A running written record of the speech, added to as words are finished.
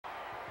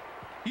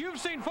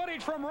You've seen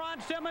footage from Ron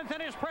Simmons and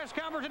his press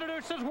conference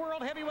introduces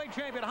World Heavyweight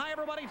Champion. Hi,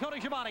 everybody. Tony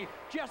Schiavone,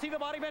 Jesse the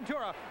Body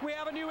Ventura. We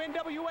have a new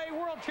NWA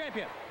World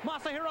Champion.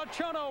 Masahiro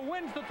Chono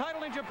wins the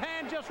title in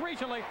Japan just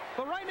recently.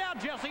 But right now,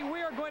 Jesse,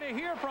 we are going to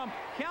hear from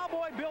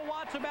Cowboy Bill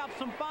Watts about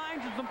some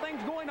fines and some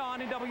things going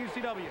on in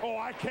WCW. Oh,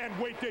 I can't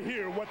wait to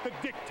hear what the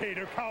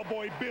dictator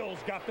Cowboy Bill's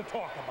got to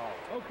talk about.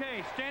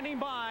 Okay, standing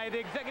by, the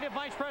Executive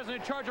Vice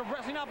President in charge of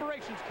Wrestling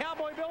Operations,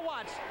 Cowboy Bill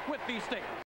Watts, with these statements.